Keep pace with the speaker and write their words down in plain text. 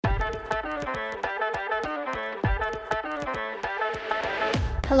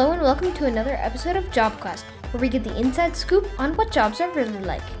Hello and welcome to another episode of Job Quest, where we get the inside scoop on what jobs are really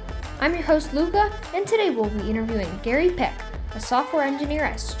like. I'm your host Luca, and today we'll be interviewing Gary Peck, a software engineer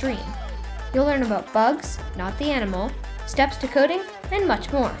at Stream. You'll learn about bugs, not the animal, steps to coding, and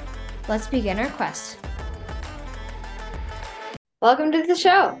much more. Let's begin our quest. Welcome to the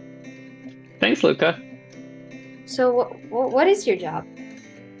show. Thanks, Luca. So, what is your job?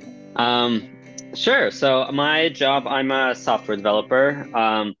 Sure. So my job, I'm a software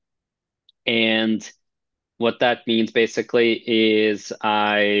developer. And what that means basically is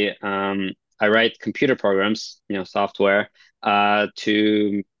I write computer programs, software,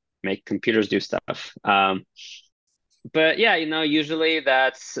 to make computers do stuff. But yeah, usually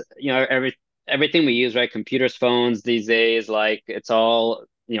that's, everything we use, right? Computers, phones these days, like it's all,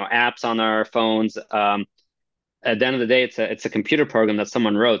 apps on our phones. At the end of the day, it's a computer program that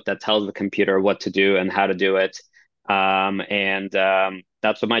someone wrote that tells the computer what to do and how to do it. And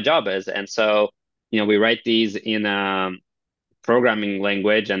that's what my job is. And so, we write these in a programming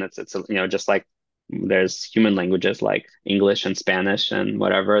language, and it's just like there's human languages like English and Spanish and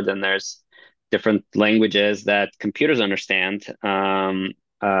whatever. Then there's different languages that computers understand,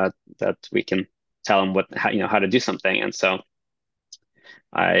 that we can tell them how to do something. And so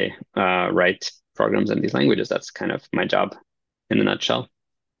I write programs in these languages. That's kind of my job in a nutshell.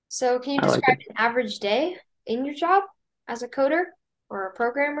 So, can you I like describe it. an average day in your job as a coder or a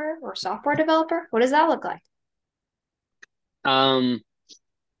programmer or software developer? What does that look like? Um,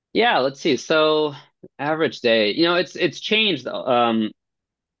 yeah, let's see. So average day, it's changed kind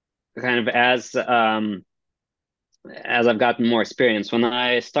of as I've gotten more experience. When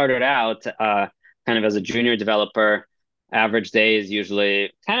I started out kind of as a junior developer, average day is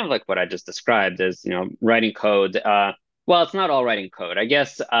usually kind of like what I just described as, writing code. Well, it's not all writing code. I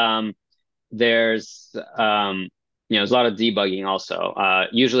guess there's there's a lot of debugging also.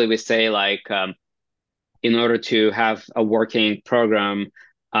 Usually we say like in order to have a working program,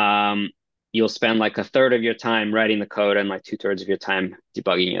 um, you'll spend like a third of your time writing the code and like two-thirds of your time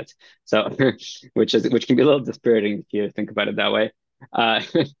debugging it. So, which can be a little dispiriting if you think about it that way. Uh,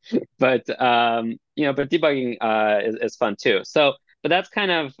 but debugging is fun too. So, but that's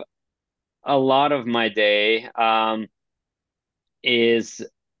kind of a lot of my day. Is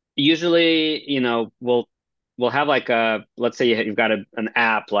usually, we'll have like let's say you've got an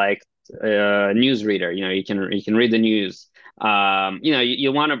app like a news reader, you can read the news.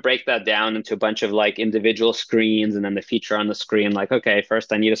 You want to break that down into a bunch of like individual screens, and then the feature on the screen, like, okay,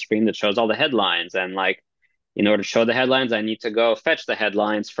 first I need a screen that shows all the headlines, and like in order to show the headlines, I need to go fetch the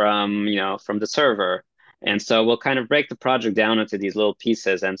headlines from the server. And so we'll kind of break the project down into these little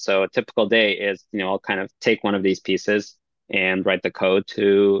pieces. And so a typical day is, I'll kind of take one of these pieces and write the code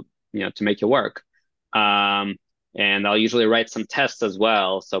to make it work. Um, and I'll usually write some tests as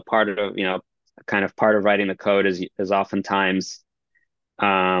well. So kind of part of writing the code is oftentimes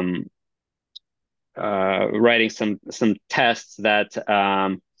um, writing some tests that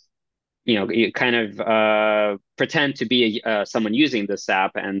you kind of pretend to be someone using this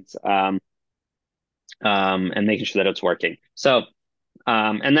app, and making sure that it's working. So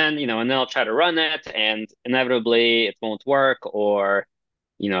and then I'll try to run it, and inevitably it won't work, or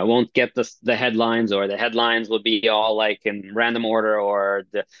it won't get the headlines, or the headlines will be all like in random order, or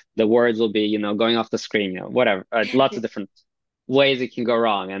the words will be going off the screen, whatever. Lots of different ways it can go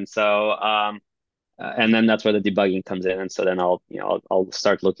wrong, and then that's where the debugging comes in. And so then I'll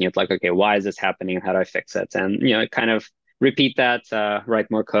start looking at like, okay, why is this happening, and how do I fix it? And kind of repeat that, write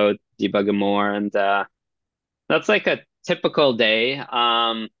more code, debug it more, and that's like a typical day.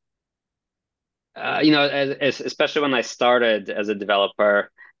 Especially when I started as a developer.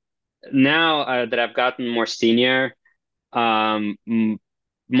 Now that I've gotten more senior,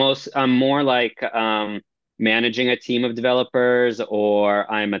 most I'm more like managing a team of developers,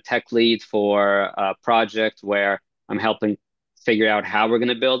 or I'm a tech lead for a project where I'm helping figure out how we're going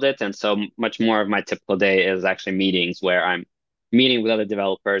to build it. And so much more of my typical day is actually meetings where I'm meeting with other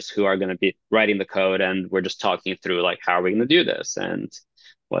developers who are going to be writing the code, and we're just talking through like, how are we going to do this, and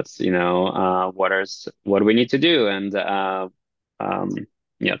what do we need to do, and um,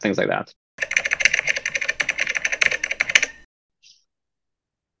 things like that.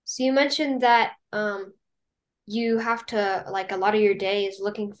 So you mentioned that you have to like a lot of your day is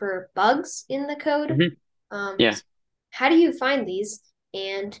looking for bugs in the code. Hmm. Yeah. So how do you find these?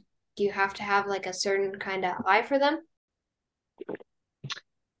 And do you have to have like a certain kind of eye for them?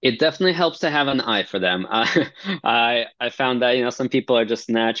 It definitely helps to have an eye for them. I found that some people are just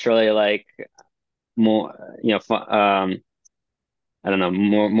naturally like more I don't know,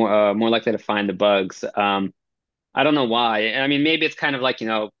 more likely to find the bugs. I don't know why. I mean, maybe it's kind of like,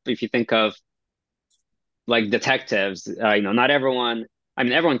 if you think of like detectives, not everyone, I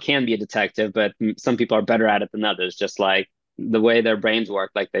mean, everyone can be a detective, but some people are better at it than others, just like the way their brains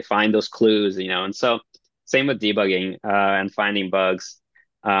work, like they find those clues, and so same with debugging, and finding bugs.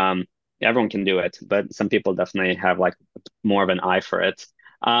 Um, Everyone can do it, but some people definitely have like more of an eye for it.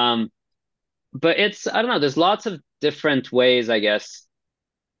 Um, but I don't know, there's lots of different ways, I guess,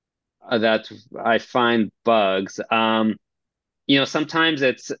 that I find bugs. Sometimes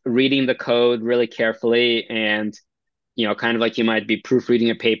it's reading the code really carefully and kind of like you might be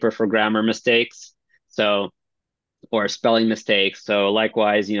proofreading a paper for grammar mistakes. So, or spelling mistakes. So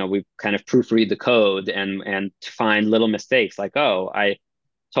likewise, we kind of proofread the code and to find little mistakes like, oh, I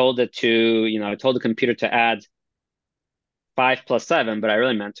told the computer to add 5 plus 7, but I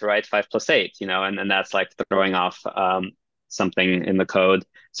really meant to write 5 plus 8, and that's like throwing off something in the code.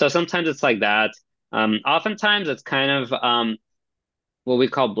 So sometimes it's like that. Oftentimes it's kind of what we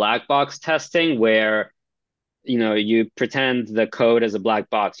call black box testing, where you pretend the code is a black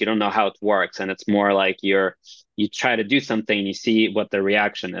box. You don't know how it works, and it's more like you try to do something and you see what the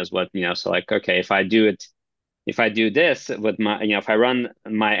reaction is. So like, okay, if I do this with my, if I run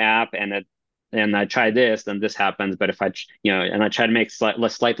my app and I try this, then this happens. But if and I try to make slight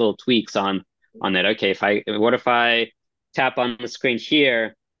little tweaks on it. Okay, what if I tap on the screen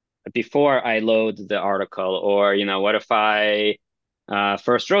here before I load the article, or what if I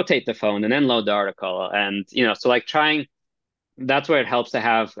first rotate the phone and then load the article, and so like trying. That's where it helps to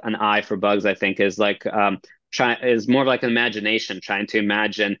have an eye for bugs. I think is like try is more like an imagination, trying to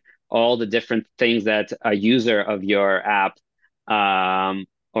imagine all the different things that a user of your app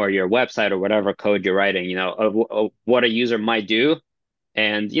or your website or whatever code you're writing, of what a user might do.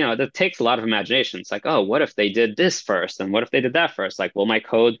 And that takes a lot of imagination. It's like, oh, what if they did this first, and what if they did that first? Like, will my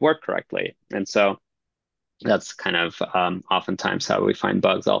code work correctly? And so that's kind of oftentimes how we find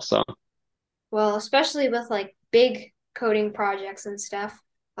bugs also. Well, especially with like big coding projects and stuff,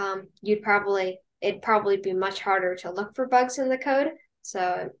 it'd probably be much harder to look for bugs in the code.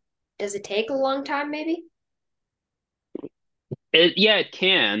 So, does it take a long time, maybe? Yeah, it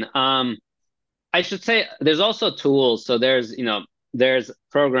can. I should say there's also tools. So there's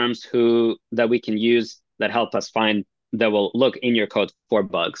programs who that we can use that help us find that will look in your code for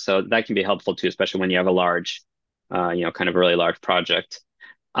bugs. So that can be helpful too, especially when you have a large, kind of a really large project.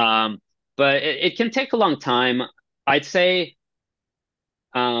 Um, but it can take a long time. I'd say,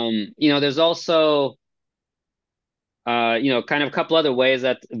 there's also, kind of a couple other ways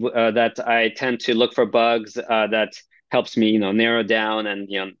that I tend to look for bugs that helps me, narrow down and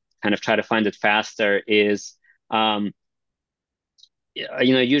kind of try to find it faster is,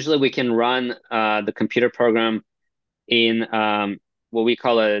 usually we can run the computer program in what we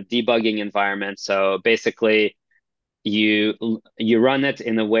call a debugging environment. So basically, you you run it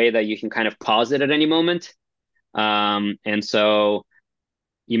in a way that you can kind of pause it at any moment. And so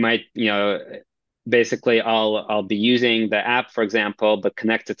you might, basically I'll be using the app, for example, but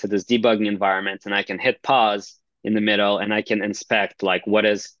connected to this debugging environment, and I can hit pause in the middle and I can inspect like what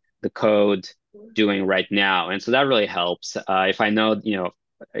is the code doing right now. And so that really helps. If I know,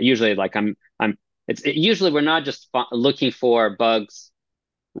 usually like usually we're not just looking for bugs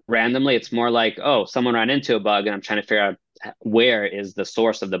randomly. It's more like, oh, someone ran into a bug and I'm trying to figure out where is the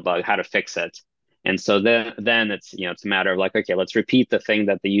source of the bug, how to fix it. And so then it's it's a matter of like, okay, let's repeat the thing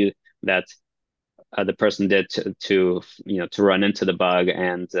that the person did to run into the bug.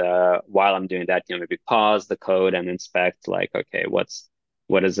 And while I'm doing that, maybe pause the code and inspect like, okay,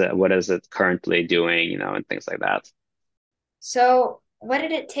 what is it currently doing, and things like that. So, what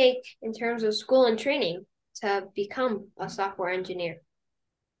did it take in terms of school and training to become a software engineer?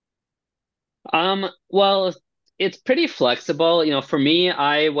 Well, it's pretty flexible. For me,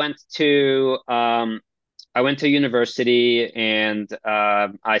 I went to university and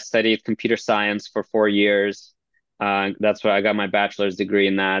I studied computer science for 4 years. That's where I got my bachelor's degree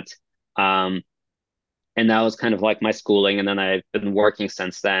in that. Um, and that was kind of like my schooling, and then I've been working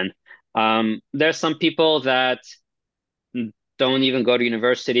since then. There's some people that don't even go to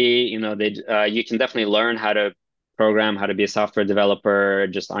university. You can definitely learn how to program, how to be a software developer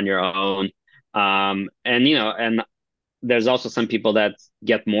just on your own. And there's also some people that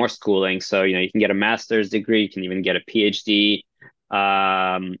get more schooling. So, you can get a master's degree, you can even get a PhD.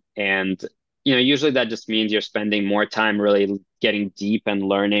 And usually that just means you're spending more time really getting deep and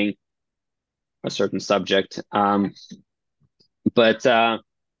learning a certain subject. But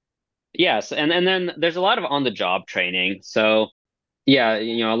yes, and then there's a lot of on the job training. So yeah,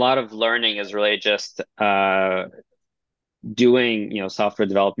 a lot of learning is really just doing, software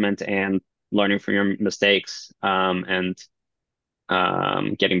development and learning from your mistakes, and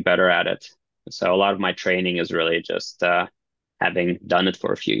getting better at it. So a lot of my training is really just having done it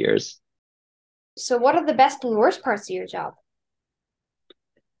for a few years. So, what are the best and worst parts of your job?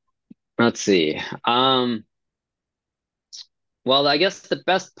 Let's see. Well, I guess the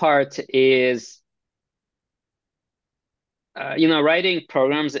best part is, writing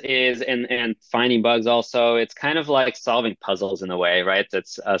programs is and finding bugs also. It's kind of like solving puzzles in a way, right?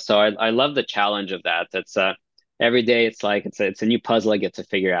 It's so I love the challenge of that. It's every day it's like it's a new puzzle I get to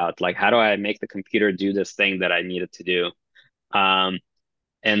figure out. Like how do I make the computer do this thing that I need it to do? Um,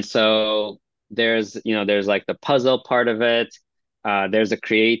 and so there's like the puzzle part of it. There's a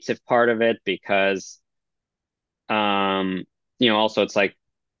creative part of it because um, also it's like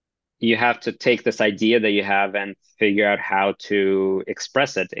you have to take this idea that you have and figure out how to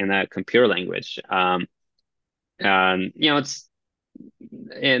express it in a computer language. And it's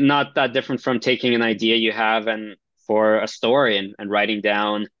not that different from taking an idea you have and for a story and writing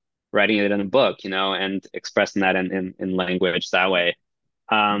it in a book, and expressing that in language that way.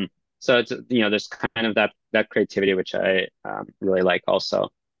 Um, so it's there's kind of that creativity which I really like also.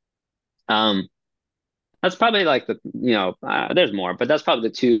 Um, That's probably like there's more, but that's probably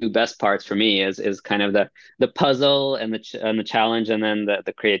the two best parts for me is kind of the puzzle and the challenge and then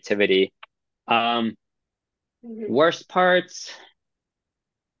the creativity. Um, Mhm. Worst parts,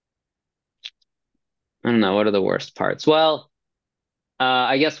 I don't know, what are the worst parts? Well,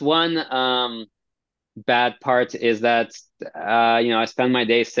 I guess one bad part is that I spend my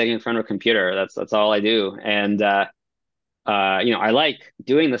day sitting in front of a computer. That's all I do. And I like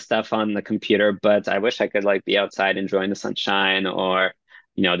doing the stuff on the computer, but I wish I could like be outside enjoying the sunshine or,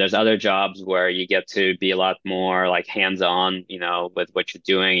 there's other jobs where you get to be a lot more like hands-on, with what you're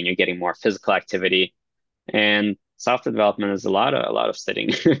doing and you're getting more physical activity. And software development is a lot of sitting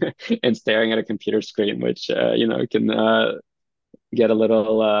and staring at a computer screen, which can get a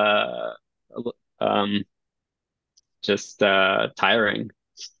little um just tiring.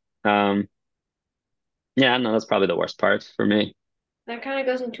 Um yeah, no, that's probably the worst part for me. That kind of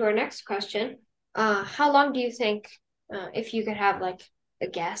goes into our next question. How long do you think, if you could have like a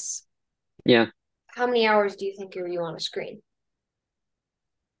guess, Yeah. how many hours do you think are you on a screen?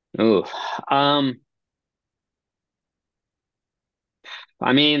 Ooh. Um,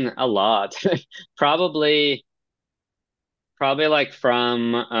 I mean, a lot. Probably, probably like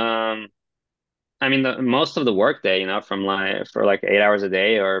from I mean the most of the workday, from like for like 8 hours a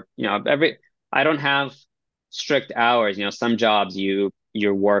day or I don't have strict hours. Some jobs you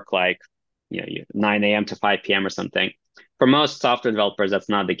work like 9 a.m. to 5 p.m. or something. For most software developers, that's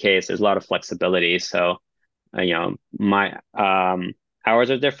not the case. There's a lot of flexibility. So, my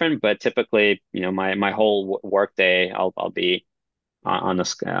hours are different, but typically, my whole workday, I'll be on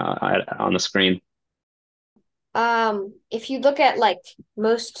the screen. If you look at like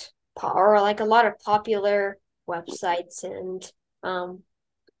or like a lot of popular websites and um,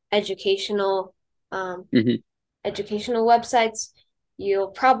 educational um, Hmm. educational websites, you'll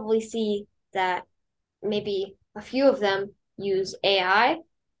probably see that maybe a few of them use AI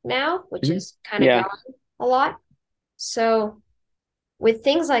now, which Hmm. is kind of Yeah. growing a lot. So, with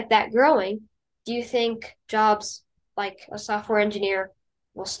things like that growing, do you think jobs like a software engineer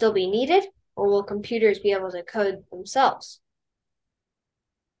will still be needed, or will computers be able to code themselves?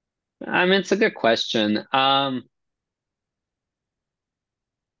 I mean, it's a good question. I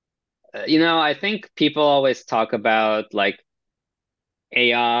think people always talk about like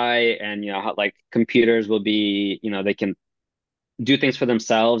AI and how like computers will be, they can do things for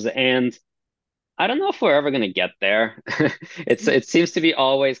themselves. And I don't know if we're ever going to get there. It seems to be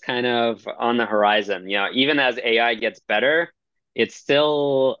always kind of on the horizon. Even as AI gets better, it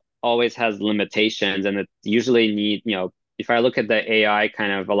still always has limitations, and it usually if I look at the AI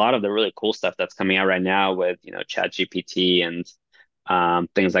kind of a lot of the really cool stuff that's coming out right now with, Chat GPT and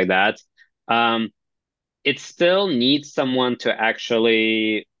things like that. Um, it still needs someone to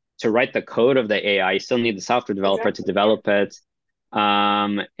actually to write the code of the AI. You still need the software developer to Exactly. Yeah. develop it.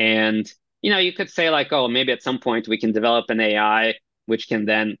 And you could say like, oh, maybe at some point we can develop an AI which can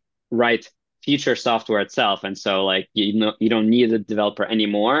then write future software itself. And so like you don't need a developer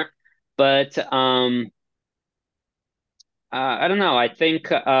anymore. But I don't know. I think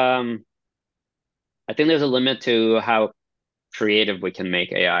there's a limit to how creative we can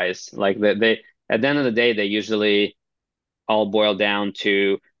make AIs. Like they at the end of the day, they usually all boil down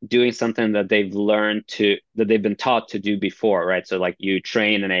to doing something that they've been taught to do before, right? So like you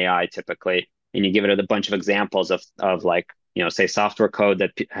train an AI typically, and you give it a bunch of examples of like, say software code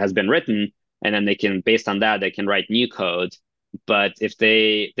that has been written, and then based on that, they can write new code. but if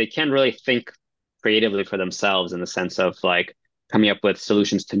they can't really think creatively for themselves in the sense of like coming up with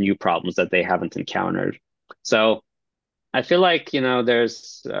solutions to new problems that they haven't encountered. So I feel like,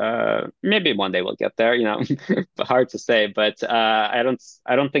 there's maybe one day we'll get there, but hard to say. But I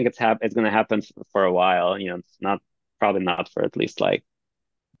don't think it's gonna happen for a while. It's not probably not for at least like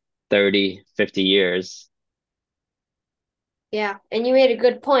 30, 50 years. Yeah, and you made a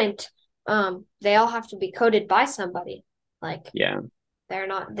good point. They all have to be coded by somebody. Like Yeah.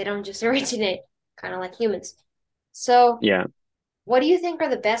 they don't just originate, kind of like humans. So, Yeah. what do you think are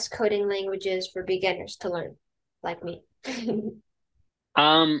the best coding languages for beginners to learn, like me?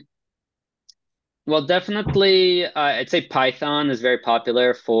 Um, well, definitely, I'd say Python is very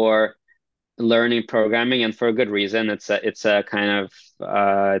popular for learning programming, and for a good reason. It's a kind of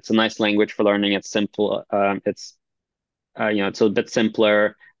it's a nice language for learning. It's simple. It's a bit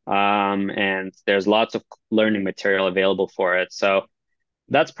simpler, and there's lots of learning material available for it. So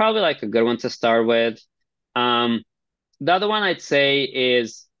that's probably like a good one to start with. Um, the other one I'd say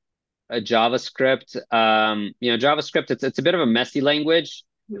is a JavaScript. JavaScript, it's a bit of a messy language,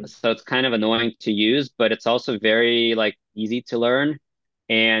 so it's kind of annoying to use, but it's also very like easy to learn,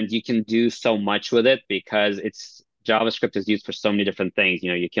 and you can do so much with it because it's JavaScript is used for so many different things.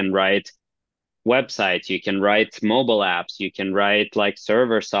 You can write websites, you can write mobile apps, you can write like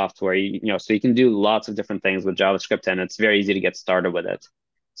server software, so you can do lots of different things with JavaScript, and it's very easy to get started with it.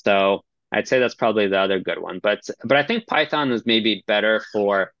 So I'd say that's probably the other good one. But I think Python is maybe better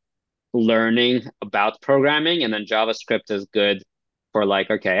for learning about programming, and then JavaScript is good for like,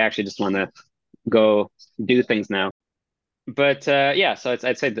 okay, I actually just want to go do things now. But yeah, so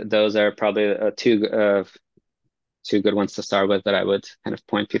I'd say that those are probably two good ones to start with that I would kind of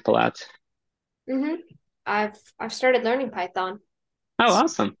point people at. hmm I've started learning Python. Oh, It's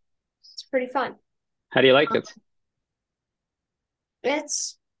awesome. it's pretty fun. How do you like it?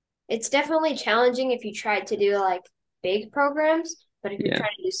 It's it's definitely challenging if you try to do like big programs, but if you're Yeah.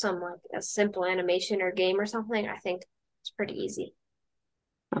 trying to do some like a simple animation or game or something, I think it's pretty easy.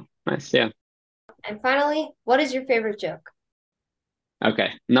 Oh, nice. Yeah. And finally, what is your favorite joke?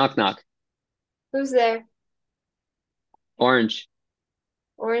 Okay. Knock knock. Who's there? Orange.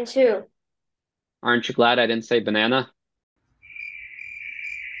 Orange who? Aren't you glad I didn't say banana?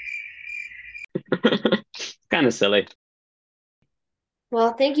 Kind of silly.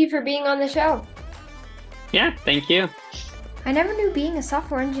 Well, thank you for being on the show. Yeah, thank you. I never knew being a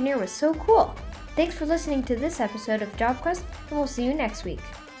software engineer was so cool. Thanks for listening to this episode of JobQuest, and we'll see you next week.